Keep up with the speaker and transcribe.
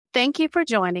Thank you for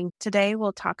joining. Today,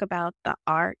 we'll talk about the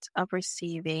art of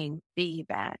receiving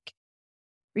feedback.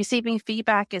 Receiving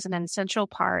feedback is an essential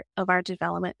part of our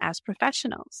development as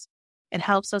professionals. It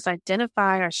helps us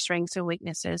identify our strengths and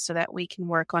weaknesses so that we can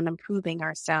work on improving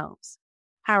ourselves.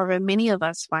 However, many of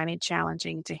us find it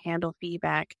challenging to handle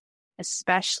feedback,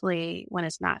 especially when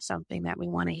it's not something that we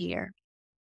want to hear.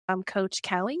 I'm Coach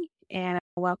Kelly, and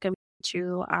welcome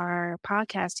to our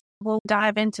podcast. We'll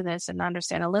dive into this and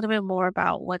understand a little bit more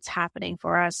about what's happening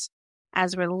for us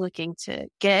as we're looking to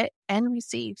get and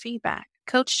receive feedback.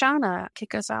 Coach Shauna,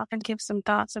 kick us off and give some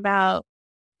thoughts about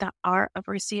the art of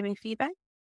receiving feedback.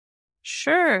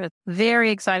 Sure.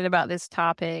 Very excited about this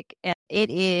topic. And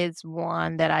it is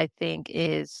one that I think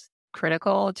is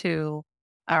critical to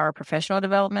our professional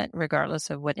development,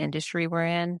 regardless of what industry we're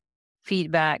in.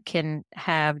 Feedback can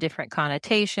have different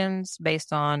connotations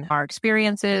based on our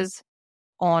experiences,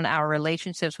 on our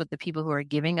relationships with the people who are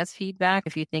giving us feedback.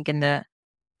 If you think in the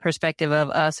perspective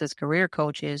of us as career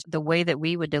coaches, the way that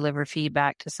we would deliver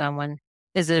feedback to someone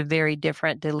is a very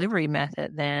different delivery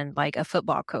method than like a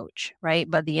football coach, right?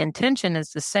 But the intention is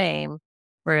the same,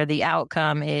 where the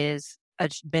outcome is a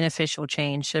beneficial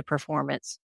change to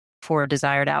performance for a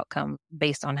desired outcome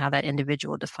based on how that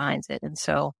individual defines it. And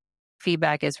so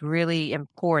feedback is really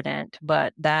important,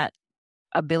 but that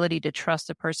ability to trust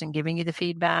the person giving you the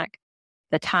feedback,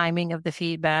 the timing of the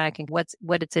feedback, and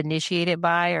what it's initiated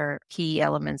by are key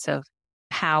elements of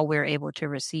how we're able to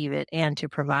receive it and to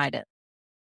provide it.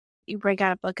 You bring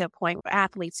up a good point where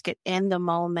athletes get in the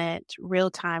moment,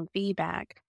 real-time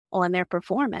feedback on their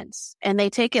performance, and they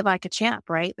take it like a champ,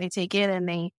 right? They take it and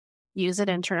they use it,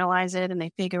 internalize it, and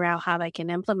they figure out how they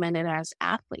can implement it as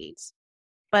athletes.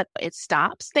 But it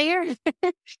stops there.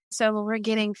 So when we're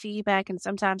getting feedback, and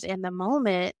sometimes in the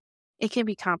moment, it can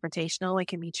be confrontational, it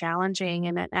can be challenging.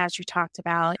 And then, as you talked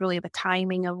about, really the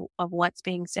timing of what's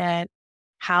being said,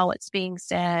 how it's being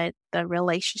said, the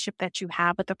relationship that you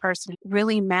have with the person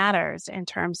really matters in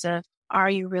terms of, are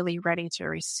you really ready to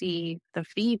receive the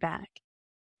feedback?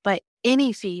 But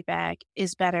any feedback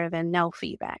is better than no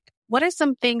feedback. What are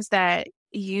some things that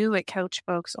you would coach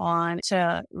folks on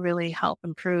to really help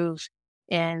improve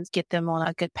and get them on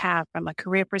a good path from a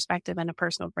career perspective and a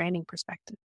personal branding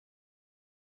perspective?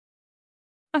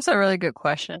 That's a really good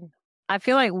question. I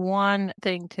feel like one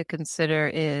thing to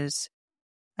consider is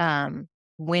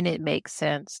when it makes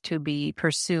sense to be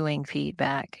pursuing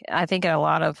feedback. I think in a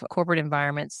lot of corporate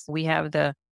environments, we have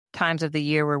the times of the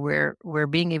year where we're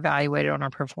being evaluated on our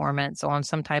performance on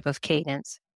some type of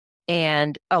cadence.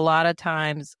 And a lot of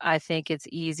times I think it's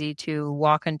easy to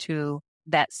walk into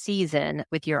that season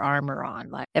with your armor on.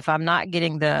 Like, if I'm not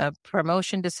getting the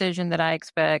promotion decision that I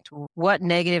expect, what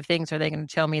negative things are they going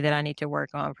to tell me that I need to work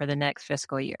on for the next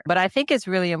fiscal year? But I think it's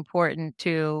really important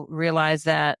to realize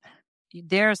that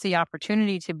there's the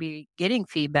opportunity to be getting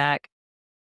feedback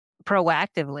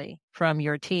proactively from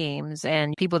your teams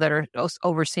and people that are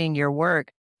overseeing your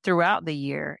work throughout the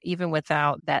year, even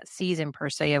without that season per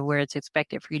se of where it's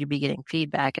expected for you to be getting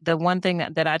feedback. The one thing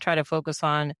that I try to focus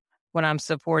on when I'm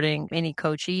supporting any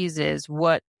coachees is,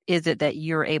 what is it that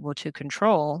you're able to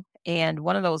control? And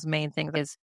one of those main things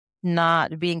is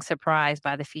not being surprised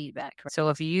by the feedback. So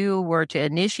if you were to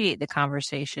initiate the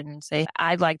conversation and say,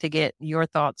 I'd like to get your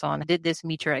thoughts on, did this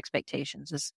meet your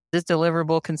expectations? Is this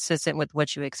deliverable consistent with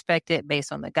what you expected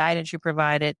based on the guidance you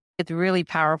provided? It's really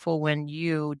powerful when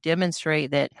you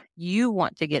demonstrate that you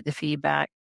want to get the feedback,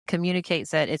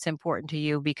 communicates that it's important to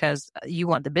you because you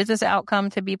want the business outcome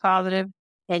to be positive,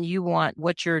 and you want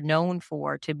what you're known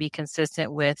for to be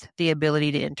consistent with the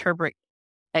ability to interpret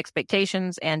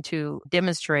expectations and to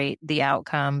demonstrate the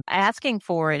outcome. Asking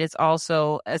for it is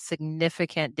also a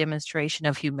significant demonstration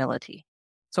of humility.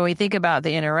 So when we think about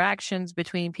the interactions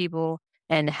between people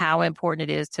and how important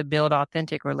it is to build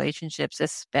authentic relationships,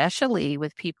 especially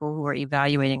with people who are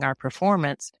evaluating our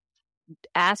performance,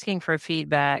 asking for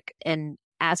feedback and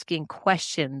asking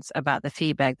questions about the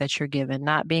feedback that you're given,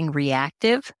 not being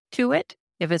reactive to it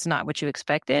if it's not what you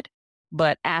expected,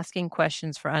 but asking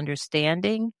questions for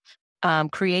understanding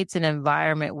creates an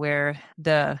environment where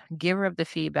the giver of the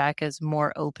feedback is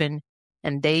more open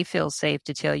and they feel safe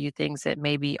to tell you things that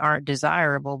maybe aren't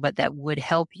desirable, but that would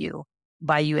help you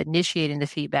by you initiating the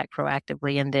feedback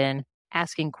proactively and then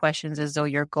asking questions as though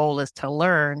your goal is to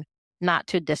learn, not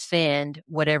to defend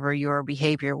whatever your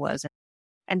behavior was.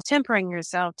 And tempering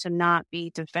yourself to not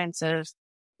be defensive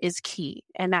is key.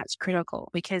 And that's critical,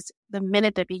 because the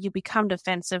minute that you become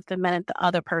defensive, the minute the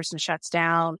other person shuts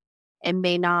down and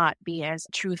may not be as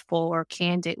truthful or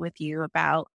candid with you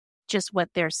about just what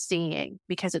they're seeing,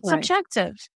 because it's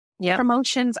subjective. Yep.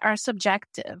 Promotions are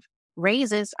subjective.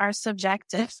 raises are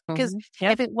subjective because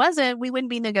Yep. if it wasn't, we wouldn't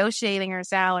be negotiating our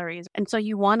salaries. And so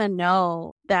you want to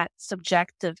know that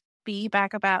subjective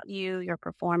feedback about you, your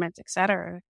performance, et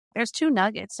cetera. There's two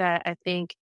nuggets that I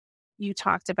think you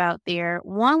talked about there.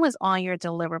 One was on your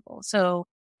deliverable. So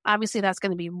obviously that's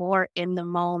going to be more in the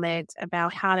moment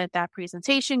about how did that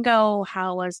presentation go?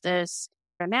 How was this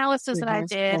analysis that I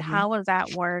did? How was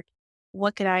that work?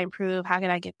 What could I improve? How could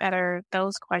I get better?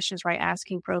 Those questions, right?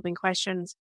 Asking probing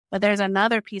questions. But there's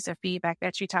another piece of feedback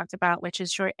that you talked about, which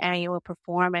is your annual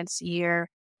performance year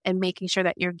and making sure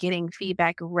that you're getting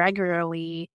feedback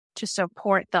regularly to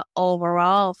support the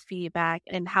overall feedback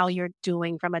and how you're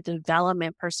doing from a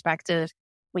development perspective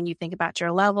when you think about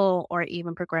your level or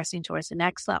even progressing towards the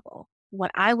next level. When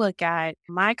I look at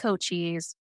my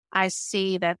coachees, I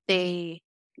see that they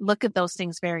look at those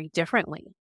things very differently.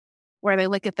 Where they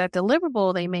look at that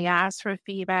deliverable, they may ask for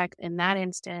feedback in that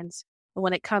instance. But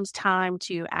when it comes time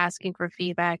to asking for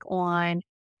feedback on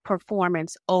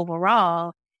performance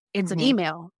overall, it's an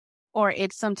email or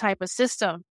it's some type of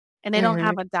system and they don't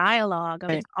have a dialogue.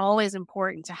 It's always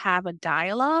important to have a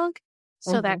dialogue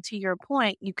so that, to your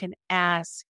point, you can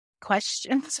ask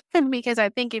questions. Because I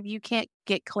think if you can't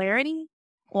get clarity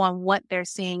on what they're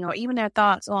seeing or even their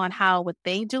thoughts on how would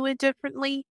they do it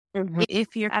differently,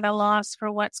 if you're at a loss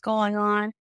for what's going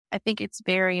on, I think it's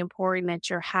very important that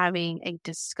you're having a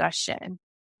discussion,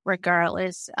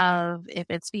 regardless of if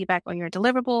it's feedback on your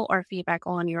deliverable or feedback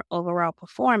on your overall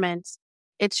performance.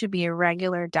 It should be a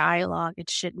regular dialogue.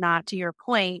 It should not, to your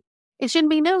point, it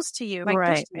shouldn't be news to you. Like,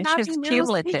 Right. It's just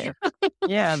cumulative.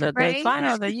 Yeah. The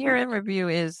final, the year-end review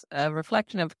is a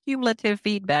reflection of cumulative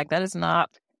feedback. That is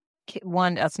not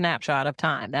a snapshot of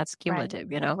time. That's cumulative,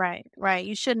 Right.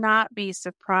 You should not be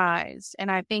surprised.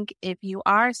 And I think if you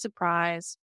are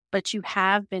surprised, but you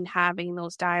have been having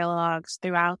those dialogues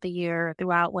throughout the year,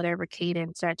 throughout whatever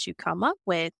cadence that you come up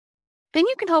with, then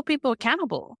you can hold people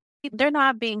accountable. If they're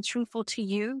not being truthful to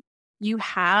you, you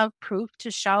have proof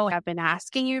to show. I've been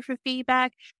asking you for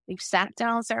feedback. We've sat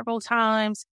down several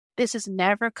times. This has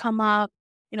never come up.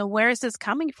 Where is this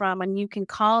coming from? And you can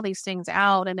call these things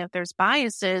out. And if there's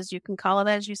biases, you can call it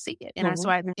as you see it. And that's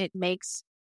why it makes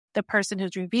the person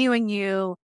who's reviewing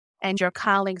you and your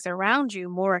colleagues around you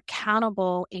more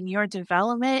accountable in your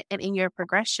development and in your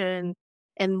progression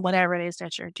and whatever it is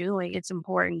that you're doing. It's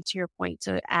important, to your point,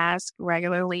 to ask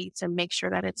regularly to make sure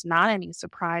that it's not any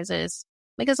surprises,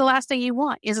 because the last thing you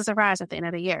want is a surprise at the end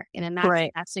of the year and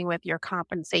not messing with your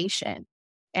compensation.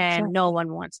 And no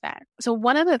one wants that. So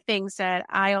one of the things that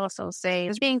I also say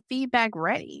is being feedback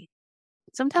ready.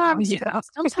 Sometimes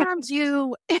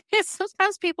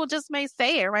people just may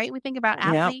say it, right? We think about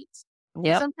athletes.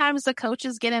 Sometimes the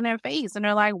coaches get in their face and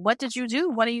they're like, what did you do?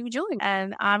 What are you doing?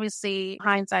 And obviously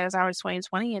hindsight is always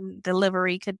 20/20 and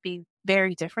delivery could be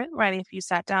very different, right? If you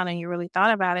sat down and you really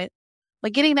thought about it.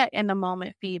 But getting that in the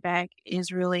moment feedback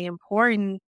is really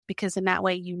important because in that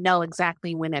way, you know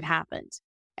exactly when it happens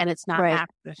and it's not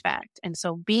after the fact. And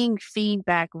so being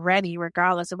feedback ready,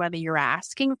 regardless of whether you're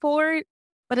asking for it,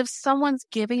 but if someone's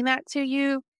giving that to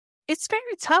you, it's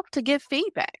very tough to give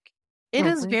feedback. It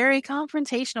is very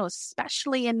confrontational,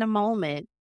 especially in the moment.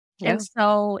 And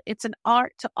so it's an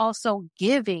art to also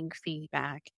giving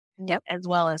feedback as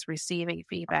well as receiving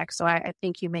feedback. So I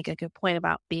think you make a good point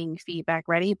about being feedback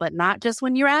ready, but not just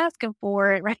when you're asking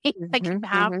for it, right? Like you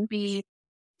have to be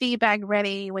feedback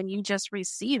ready when you just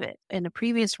receive it. In the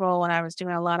previous role, when I was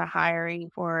doing a lot of hiring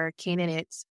for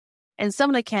candidates, and some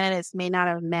of the candidates may not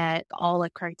have met all the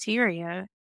criteria,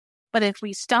 but if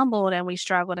we stumbled and we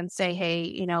struggled and say,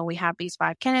 hey, we have these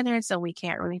 5 candidates, so we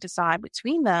can't really decide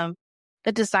between them,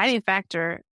 the deciding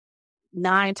factor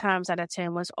 9 times out of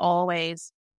 10 was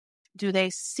always, do they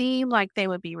seem like they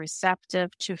would be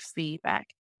receptive to feedback?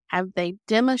 Have they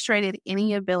demonstrated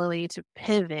any ability to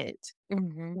pivot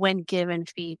when given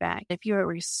feedback? If you're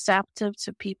receptive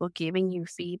to people giving you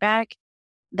feedback,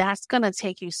 that's going to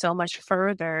take you so much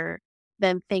further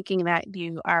than thinking that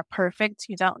you are perfect.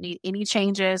 You don't need any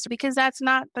changes, because that's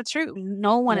not the truth.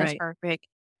 No one is perfect.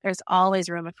 There's always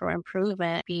room for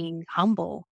improvement. Being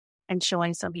humble and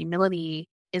showing some humility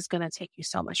is going to take you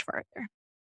so much further.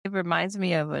 It reminds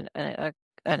me of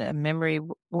a memory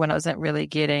when I wasn't really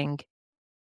getting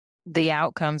the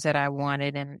outcomes that I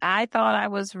wanted. And I thought I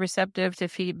was receptive to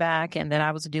feedback and that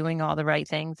I was doing all the right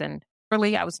things. And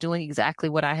really, I was doing exactly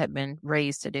what I had been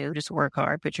raised to do. Just work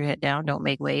hard, put your head down, don't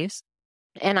make waves.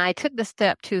 And I took the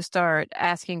step to start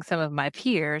asking some of my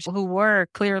peers who were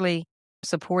clearly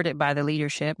supported by the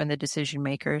leadership and the decision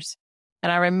makers.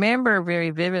 And I remember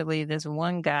very vividly this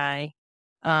one guy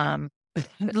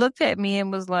looked at me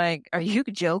and was like, are you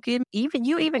joking?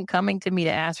 Even coming to me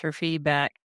to ask for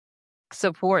feedback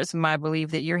supports my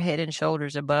belief that you're head and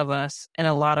shoulders above us in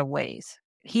a lot of ways.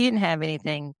 He didn't have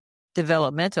anything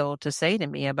developmental to say to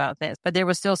me about this, but there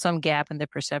was still some gap in the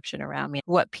perception around me.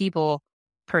 What people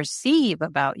perceive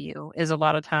about you is a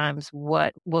lot of times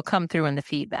what will come through in the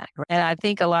feedback. And I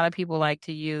think a lot of people like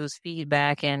to use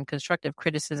feedback and constructive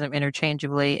criticism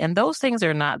interchangeably, and those things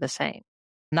are not the same.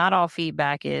 Not all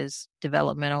feedback is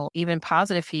developmental. Even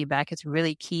positive feedback, it's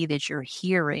really key that you're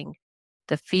hearing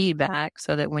the feedback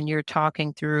so that when you're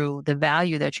talking through the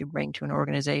value that you bring to an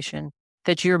organization,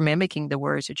 that you're mimicking the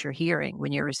words that you're hearing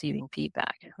when you're receiving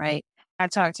feedback, right? I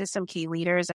talked to some key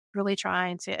leaders really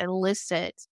trying to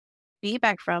elicit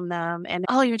feedback from them and,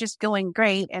 oh, you're just going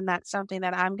great. And that's something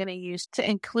that I'm going to use to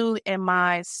include in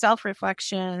my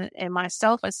self-reflection and my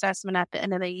self-assessment at the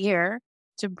end of the year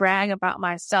to brag about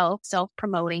myself,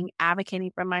 self-promoting,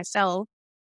 advocating for myself.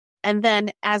 And then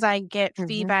as I get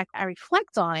feedback, I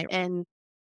reflect on it and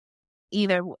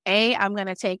either A, I'm going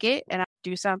to take it and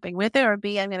do something with it, or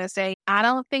B, I'm going to say, I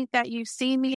don't think that you've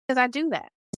seen me because I do that.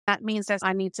 That means that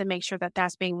I need to make sure that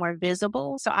that's being more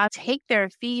visible. So I take their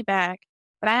feedback,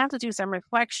 but I have to do some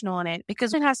reflection on it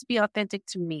because it has to be authentic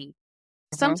to me.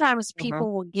 Sometimes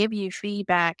people will give you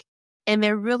feedback and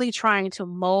they're really trying to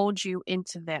mold you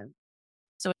into them.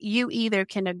 So you either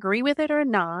can agree with it or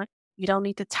not. You don't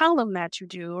need to tell them that you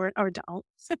do or don't.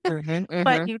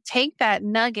 But you take that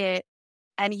nugget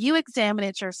and you examine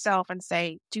it yourself and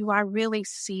say, do I really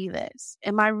see this?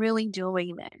 Am I really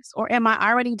doing this? Or am I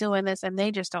already doing this and they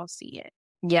just don't see it?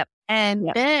 Yep. And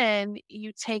then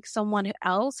you take someone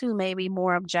else who may be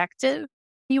more objective.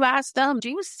 You ask them,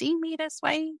 do you see me this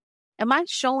way? Am I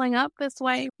showing up this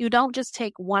way? You don't just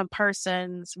take one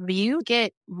person's view,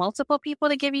 get multiple people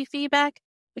to give you feedback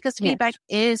because feedback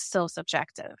is so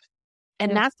subjective.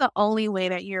 And that's the only way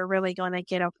that you're really going to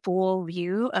get a full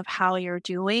view of how you're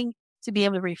doing, to be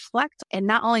able to reflect and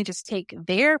not only just take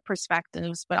their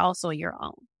perspectives, but also your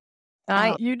own.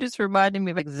 You just reminded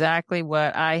me of exactly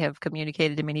what I have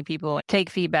communicated to many people. Take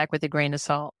feedback with a grain of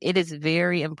salt. It is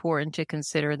very important to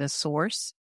consider the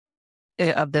source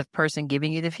of the person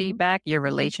giving you the feedback, your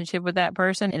relationship with that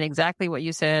person. And exactly what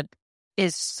you said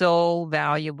is so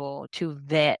valuable to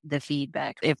vet the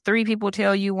feedback. If 3 people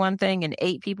tell you one thing and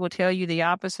 8 people tell you the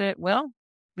opposite, well,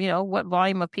 what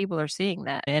volume of people are seeing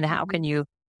that? And how can you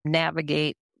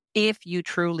navigate if you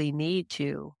truly need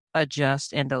to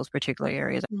adjust in those particular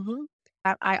areas?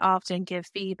 I often give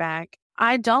feedback.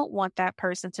 I don't want that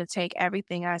person to take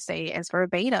everything I say as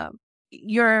verbatim.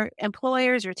 Your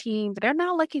employers, your team, they're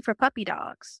not looking for puppy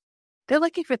dogs. They're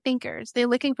looking for thinkers. They're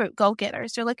looking for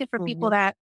go-getters. They're looking for people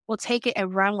that will take it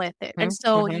and run with it. And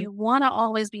so you want to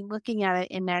always be looking at it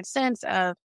in that sense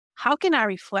of, how can I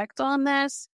reflect on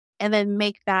this and then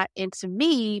make that into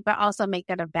me, but also make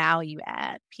that a value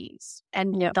add piece?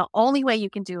 And the only way you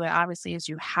can do it, obviously, is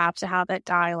you have to have that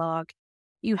dialogue.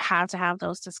 You have to have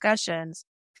those discussions.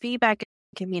 Feedback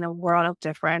can mean a world of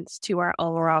difference to our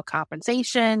overall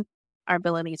compensation, our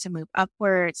ability to move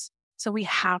upwards. So we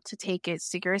have to take it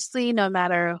seriously, no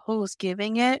matter who's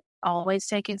giving it. Always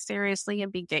take it seriously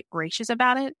and get gracious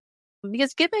about it.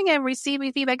 Because giving and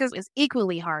receiving feedback is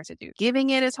equally hard to do. Giving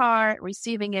it is hard,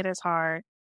 receiving it is hard,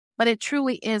 but it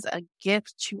truly is a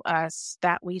gift to us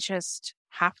that we just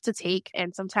have to take.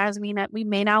 And sometimes we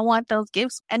may not want those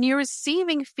gifts. And you're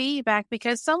receiving feedback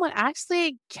because someone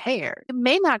actually cared. It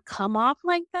may not come off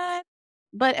like that,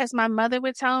 but as my mother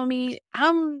would tell me,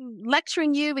 I'm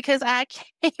lecturing you because I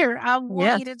care. I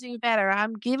want you to do better.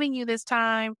 I'm giving you this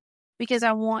time because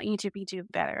I want you to do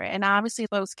better. And obviously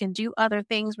folks can do other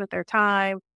things with their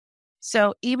time.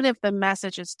 So even if the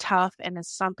message is tough and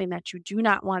it's something that you do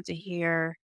not want to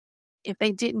hear, if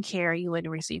they didn't care, you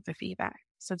wouldn't receive the feedback.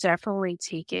 So definitely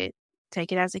take it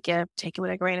as a gift, take it with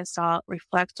a grain of salt,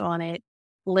 reflect on it,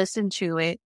 listen to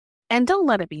it, and don't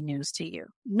let it be news to you.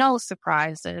 No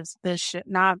surprises. This should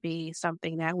not be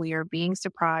something that we are being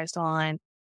surprised on.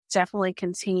 Definitely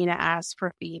continue to ask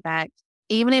for feedback.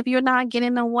 Even if you're not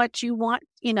getting the what you want,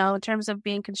 in terms of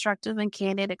being constructive and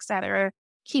candid, et cetera,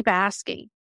 keep asking.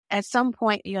 At some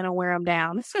point, you're going to wear them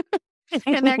down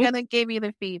and they're going to give you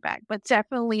the feedback. But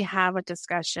definitely have a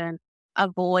discussion.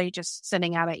 Avoid just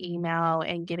sending out an email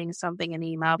and getting something in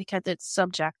email because it's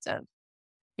subjective.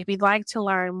 If you'd like to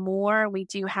learn more, we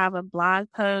do have a blog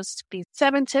post, the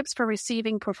 7 tips for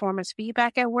receiving performance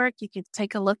feedback at work. You can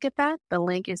take a look at that. The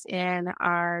link is in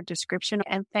our description.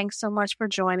 And thanks so much for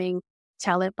joining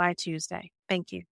Tell It by Tuesday. Thank you.